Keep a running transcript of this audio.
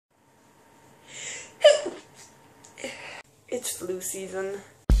It's flu season.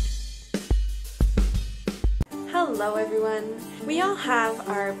 Hello everyone! We all have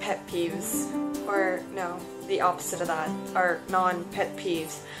our pet peeves, or no, the opposite of that, our non-pet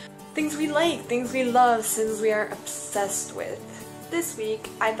peeves. Things we like, things we love, things we are obsessed with. This week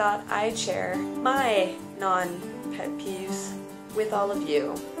I thought I'd share my non-pet peeves with all of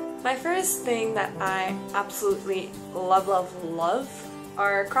you. My first thing that I absolutely love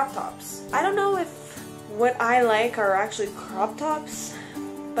are crop tops. I don't know if what I like are actually crop tops,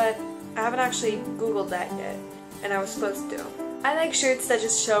 but I haven't actually googled that yet, and I was supposed to. I like shirts that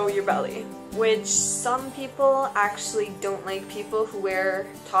just show your belly, which some people actually don't like people who wear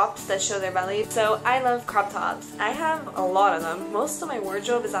tops that show their belly, so I love crop tops. I have a lot of them. Most of my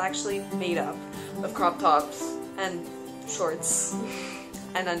wardrobe is actually made up of crop tops and shorts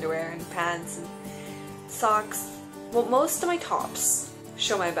and underwear and pants and socks. Well, most of my tops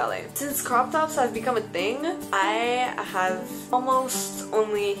show my belly. Since crop tops have become a thing, I have almost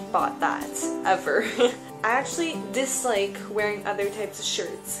only bought that ever. I actually dislike wearing other types of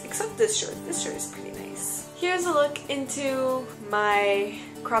shirts, except this shirt. This shirt is pretty nice. Here's a look into my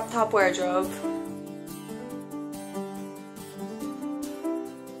crop top wardrobe.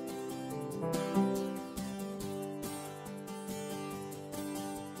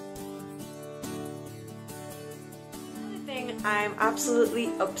 I'm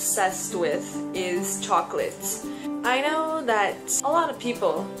absolutely obsessed with is chocolates. I know that a lot of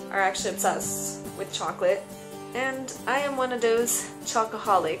people are actually obsessed with chocolate, and I am one of those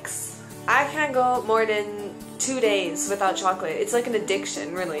chocoholics. I can't go more than 2 days without chocolate. It's like an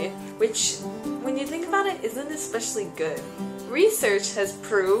addiction, really, which, when you think about it, isn't especially good. Research has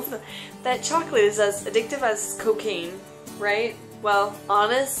proved that chocolate is as addictive as cocaine, right? Well,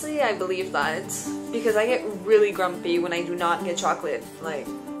 honestly, I believe that, because I get really grumpy when I do not get chocolate, like,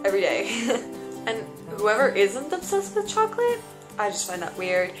 every day. And whoever isn't obsessed with chocolate, I just find that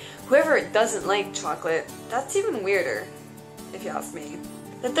weird. Whoever doesn't like chocolate, that's even weirder, if you ask me.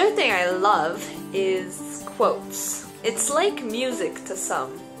 The third thing I love is quotes. It's like music to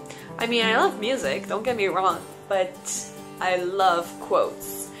some. I mean, I love music, don't get me wrong, but I love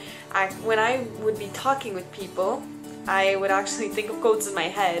quotes. When I would be talking with people, I would actually think of quotes in my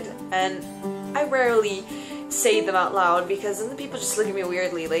head, and I rarely say them out loud because then the people just look at me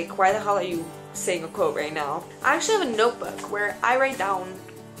weirdly, like, why the hell are you saying a quote right now? I actually have a notebook where I write down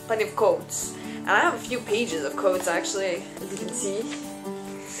plenty of quotes, and I have a few pages of quotes actually, as you can see.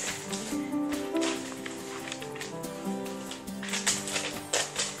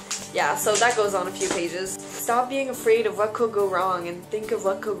 Yeah, so that goes on a few pages. Stop being afraid of what could go wrong and think of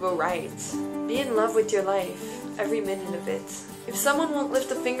what could go right. Be in love with your life. Every minute of it. If someone won't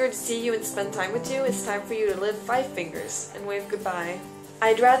lift a finger to see you and spend time with you, it's time for you to lift 5 fingers and wave goodbye.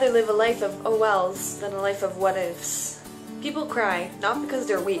 I'd rather live a life of oh wells than a life of what ifs. People cry, not because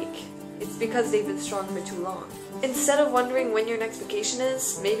they're weak, it's because they've been strong for too long. Instead of wondering when your next vacation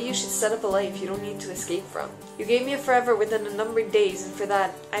is, maybe you should set up a life you don't need to escape from. You gave me a forever within a numbered days, and for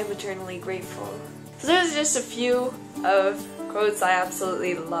that, I'm eternally grateful. So there's just a few of quotes I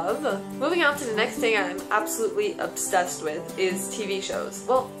absolutely love. Moving on to the next thing I'm absolutely obsessed with is TV shows.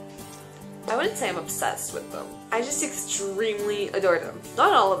 Well, I wouldn't say I'm obsessed with them. I just extremely adore them.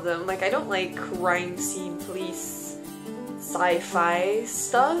 Not all of them. Like, I don't like crime scene police sci-fi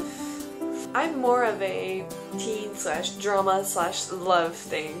stuff. I'm more of a teen/drama/love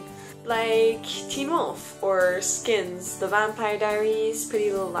thing. Like Teen Wolf or Skins, The Vampire Diaries,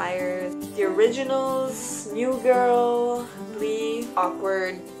 Pretty Little Liars, The Originals, New Girl, Glee,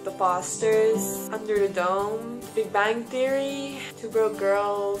 Awkward, The Fosters, Under the Dome, Big Bang Theory, Two Broke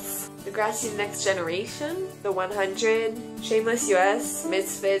Girls, Degrassi Next Generation, The 100, Shameless US,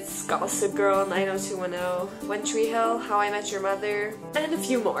 Misfits, Gossip Girl, 90210, One Tree Hill, How I Met Your Mother, and a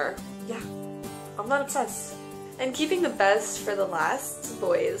few more. Yeah, I'm not obsessed. And keeping the best for the last,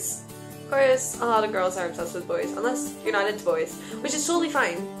 boys. Of course, a lot of girls are obsessed with boys, unless you're not into boys, which is totally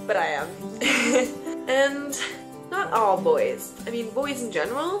fine, but I am. And not all boys. I mean, boys in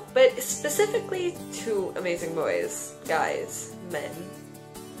general, but specifically 2 amazing boys. Guys. Men.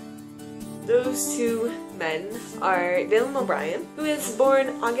 Those 2 men are Dylan O'Brien, who is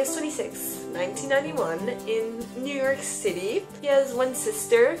born August 26, 1991 in New York City. He has 1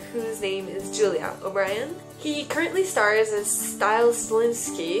 sister whose name is Julia O'Brien. He currently stars as Stiles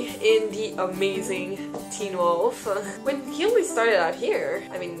Stilinski in the amazing Teen Wolf. When he only started out here,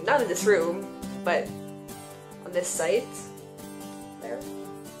 I mean, not in this room, but on this site. There.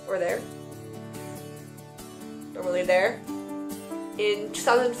 Or there. Normally there. In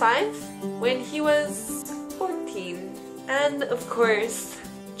 2005, when he was 14. And of course,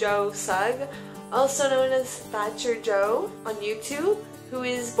 Joe Sugg, also known as Thatcher Joe on YouTube, who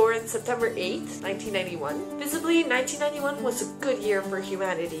is born September 8th, 1991. Visibly, 1991 was a good year for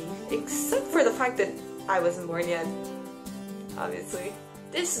humanity, except for the fact that I wasn't born yet, obviously.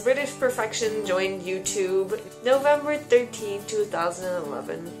 This British perfection joined YouTube November 13,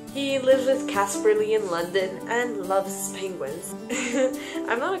 2011. He lives with Casperly in London and loves penguins.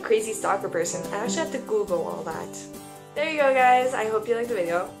 I'm not a crazy stalker person, I actually had to Google all that. There you go guys, I hope you liked the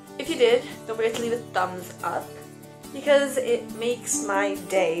video. If you did, don't forget to leave a thumbs up, because it makes my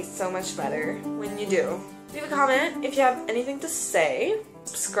day so much better when you do. Leave a comment if you have anything to say.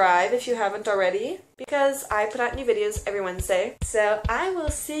 Subscribe if you haven't already, because I put out new videos every Wednesday. So I will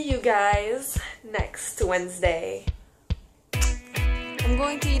see you guys next Wednesday. I'm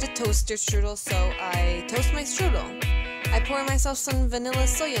going to eat a toaster strudel, so I toast my strudel. I pour myself some vanilla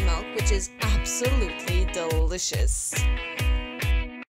soya milk, which is absolutely delicious.